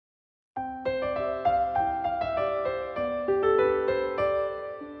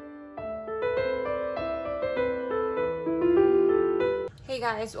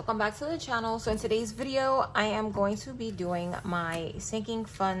guys, welcome back to the channel. So in today's video I am going to be doing my sinking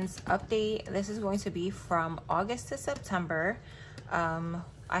funds update. This is going to be from August to September. I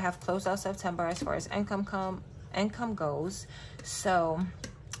have closed out September as far as income goes. So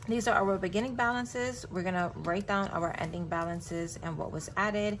these are our beginning balances. We're gonna write down our ending balances and what was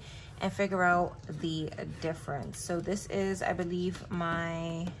added and figure out the difference. So this is, I believe,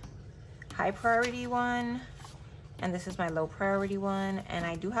 my high priority one, and this is my low priority one, and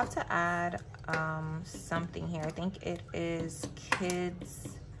I do have to add something here. I think it is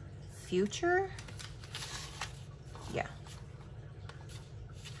kids future. Yeah,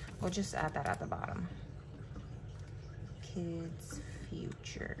 we'll just add that at the bottom. Kids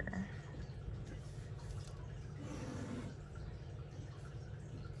future.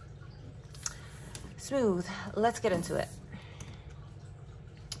 Smooth. Let's get into it.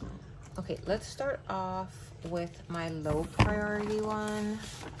 Okay, let's start off with my low priority one.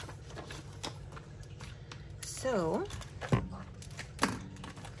 So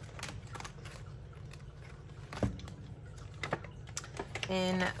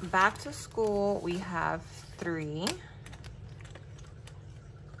in back to school, we have 3.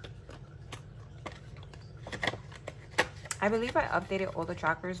 I believe I updated all the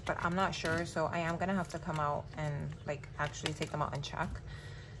trackers, but I'm not sure, so I am gonna have to come out and like actually take them out and check.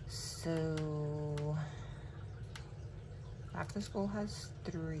 So back to school has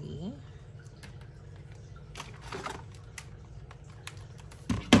 3.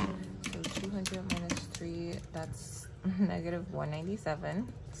 So 200 minus 3, that's negative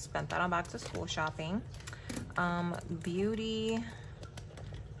 197. Spent that on back to school shopping. Beauty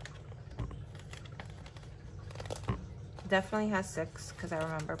definitely has 6 because I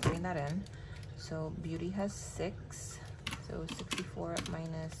remember putting that in. So beauty has 6. So 64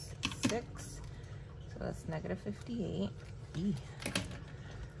 minus 6. So that's negative 58. Eee.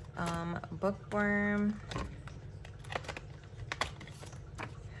 Bookworm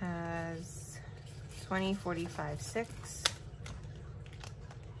has 20, 45, 6.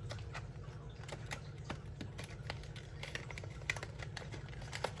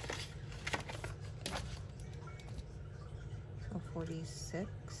 So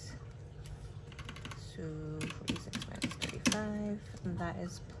 46. So 46 minus 35. That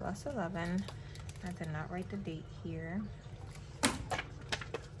is plus 11. I did not write the date here.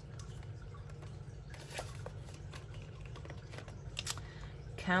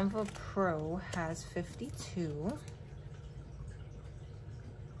 Canva Pro has 52.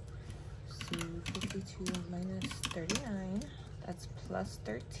 So 52 minus 39. That's plus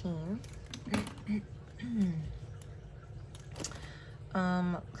 13.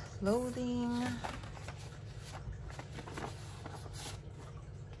 Clothing.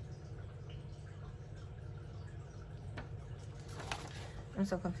 I'm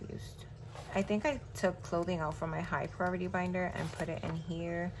so confused. I think I took clothing out from my high priority binder and put it in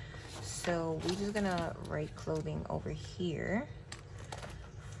here. So we're just gonna write clothing over here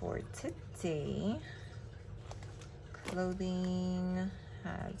for today. Clothing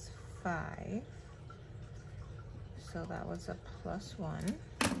has 5. So that was a plus 1.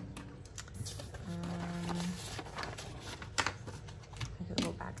 I could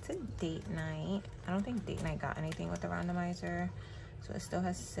go back to date night. I don't think date night got anything with the randomizer. So it still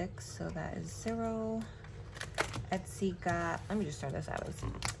has 6, so that is 0. Etsy got, let me just start this out.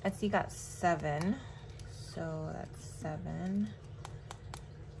 Etsy got 7, so that's 7.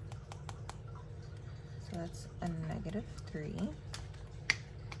 So that's a negative 3.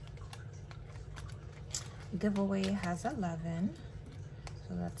 Giveaway has 11,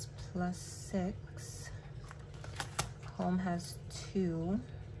 so that's plus 6. Home has 2,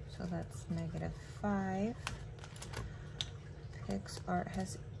 so that's negative 5. Art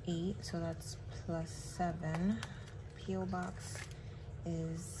has 8, so that's plus 7. P.O. box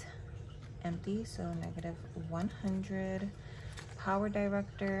is empty, so negative 100. Power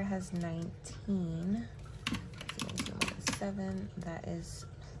director has 19, so 7, that is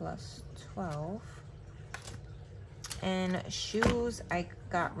plus 12. And shoes I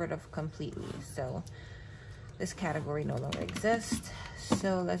got rid of completely, so this category no longer exists.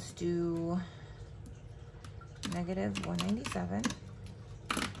 So let's do negative 197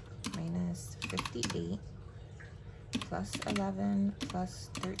 minus 58 plus 11 plus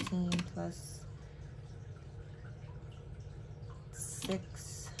 13 plus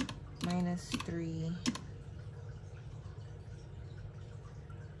 6 minus 3.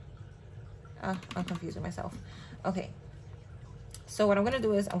 I'm confusing myself. Okay, so what I'm gonna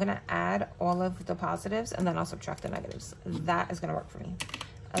do is I'm gonna add all of the positives and then I'll subtract the negatives. That is gonna work for me.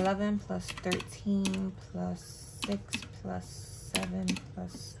 11 plus 13 plus 6 plus 7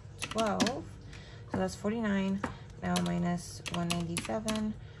 plus 12. So that's 49. Now minus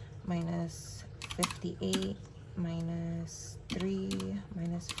 197 minus 58 minus 3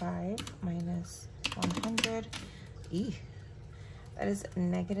 minus 5 minus 100. Eeh. That is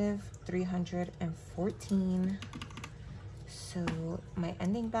negative 314. So my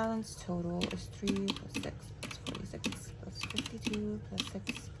ending balance total is 3 plus 6 plus 46 plus 52 plus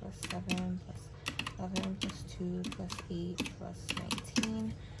 6 plus 7 plus 11 plus 2 plus 8 plus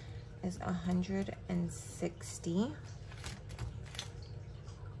 19 is 160.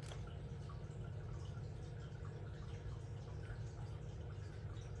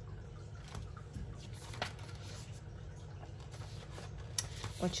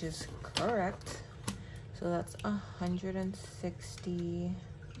 Which is correct. So that's 160.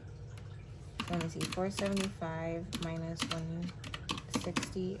 Let me see, 475 minus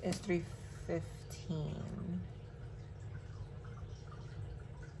 160 is 315.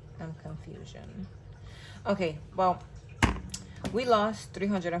 I'm confusion. Okay, well, we lost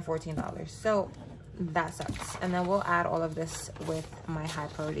 $314. So that sucks. And then we'll add all of this with my high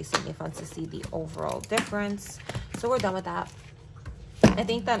priority sinking funds to see the overall difference. So we're done with that. I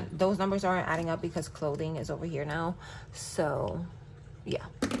think that those numbers aren't adding up because clothing is over here now. So yeah.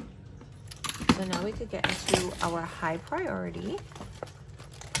 So now we could get into our high priority.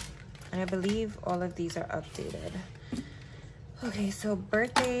 And I believe all of these are updated. Okay, so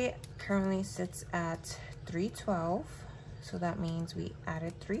birthday currently sits at 312. So that means we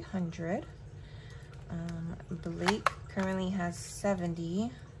added 300. Blake currently has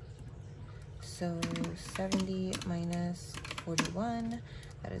 70. So 70 minus 41,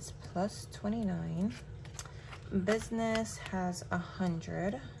 that is plus 29. Business has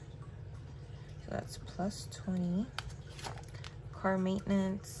 100, so that's plus 20. Car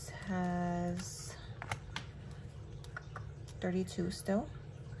maintenance has 32 still,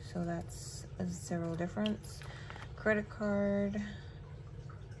 so that's a 0 difference. Credit card,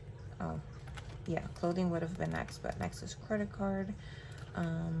 oh yeah, clothing would have been next, but next is credit card.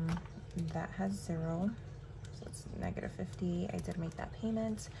 That has 0, so it's negative 50. I did make that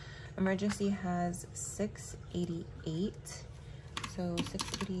payment. Emergency has 688, so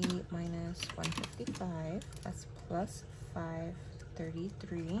 680 minus 155, that's plus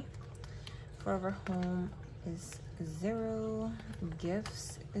 533. Forever home is 0.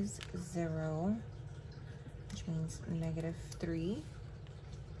 Gifts is 0, which means negative 3.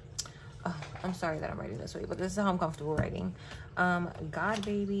 Oh, I'm sorry that I'm writing this way, but this is how I'm comfortable writing. God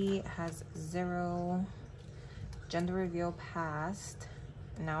Baby has 0. Gender reveal passed.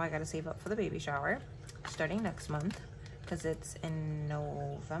 Now I gotta save up for the baby shower starting next month because it's in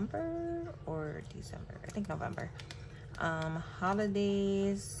November or December. I think November.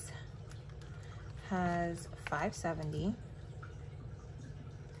 Holidays has 570.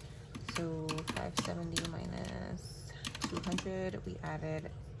 So 570 minus 200, we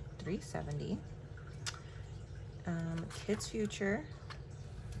added 370. Kids future,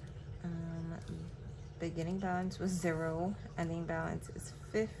 beginning balance was 0, ending balance is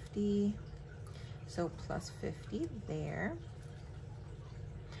 50, so plus 50 there.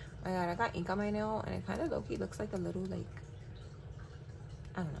 Oh my god, I got ink on my nail and it kind of low-key looks like a little, like,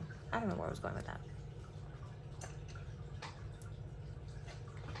 I don't know where I was going with that.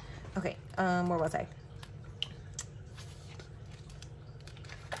 Okay, where was I?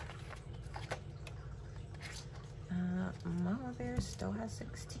 Mama Bear still has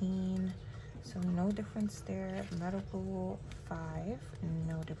 16, so no difference there. Medical 5,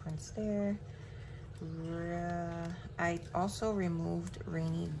 no difference there. I also removed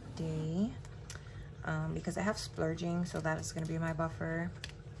rainy day because I have splurging, so that is going to be my buffer.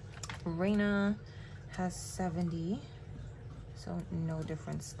 Raina has 70, so no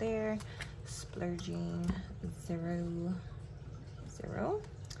difference there. Splurging 0, 0.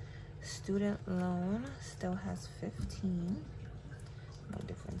 Student loan still has 15, no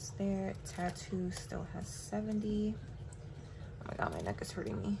difference there. Tattoo still has 70. Oh my god, my neck is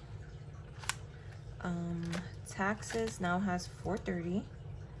hurting me. Taxes now has 430,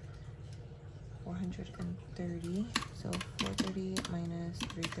 so 430 minus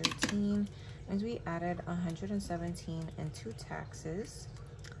 313 means we added 117 into taxes.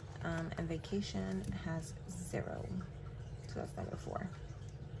 And vacation has 0, so that's -4.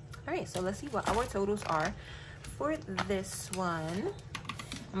 All right, so let's see what our totals are for this one.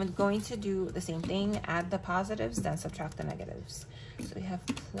 I'm going to do the same thing, add the positives, then subtract the negatives. So we have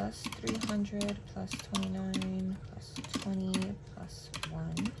plus 300, plus 29, plus 20, plus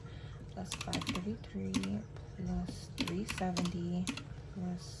 1, plus 533, plus 370,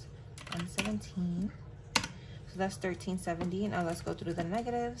 plus 117. So that's $13.70. Now let's go through the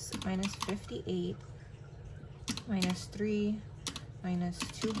negatives. Minus 58, minus 3, minus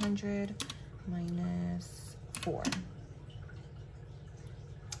 200, minus 4.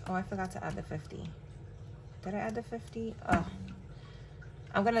 Oh, I forgot to add the 50. Did I add the 50? Oh,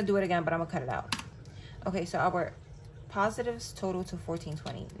 I'm gonna do it again, but I'm gonna cut it out. Okay, so our positives total to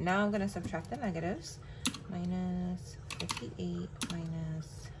 1420. Now I'm gonna subtract the negatives. Minus 58,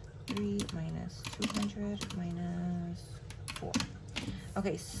 minus 3, minus 200, minus 4.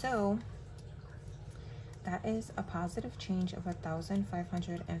 Okay, so that is a positive change of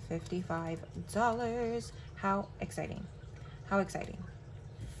 $1,555. How exciting. How exciting.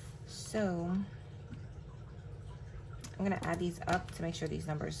 So I'm gonna add these up to make sure these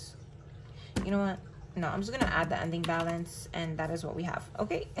numbers, you know what? No, I'm just gonna add the ending balance, and that is what we have.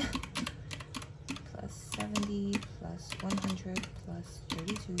 Okay. Plus 70, plus 100, plus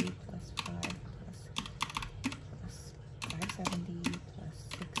 32, plus 5, plus 570, plus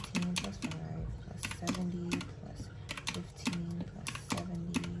 16, plus 5, plus 70, plus 15, plus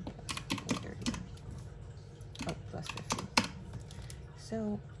 70, plus 430. Oh, plus 50.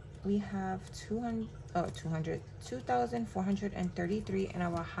 So we have 2,433 in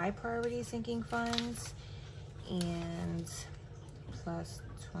our high priority sinking funds, and plus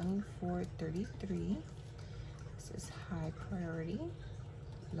 2433. This is high priority,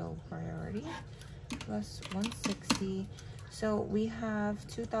 low priority, plus 160. So we have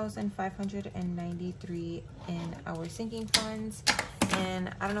 2,593 in our sinking funds, and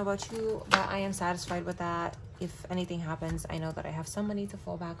I don't know about you, but I am satisfied with that. If anything happens, I know that I have some money to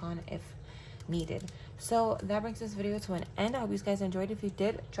fall back on if needed. So that brings this video to an end. I hope you guys enjoyed. If you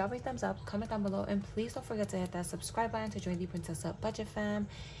did, drop a thumbs up, comment down below, and please don't forget to hit that subscribe button to join the Princessa Budget fam.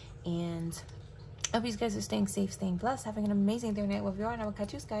 And I hope you guys are staying safe, staying blessed, having an amazing day or night with you, and I will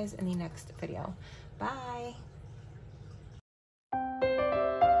catch you guys in the next video. Bye.